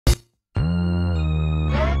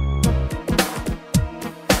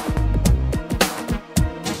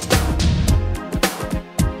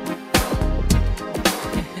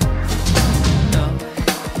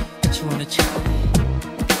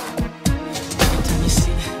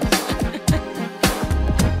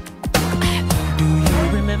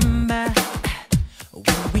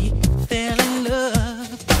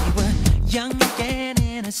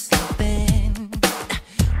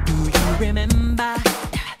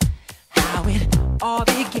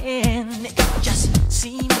just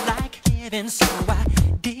seemed like heaven, so I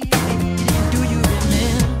did it. Do you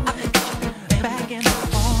remember back in the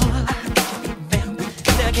fall?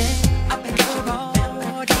 The game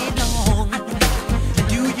all day long.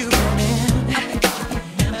 Do you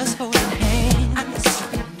remember us holding hands?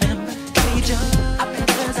 Each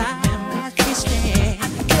other's eyes we stare.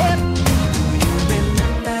 Do you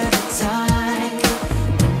remember the time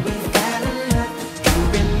we fell in love? Do you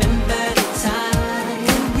remember the time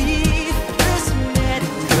when we first met,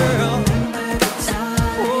 girl?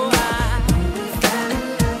 Oh, we fell in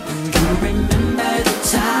love. Do you remember the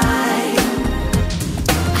time?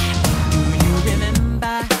 Do you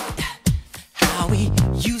remember how we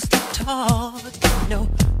used to talk? No,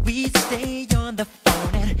 we'd stay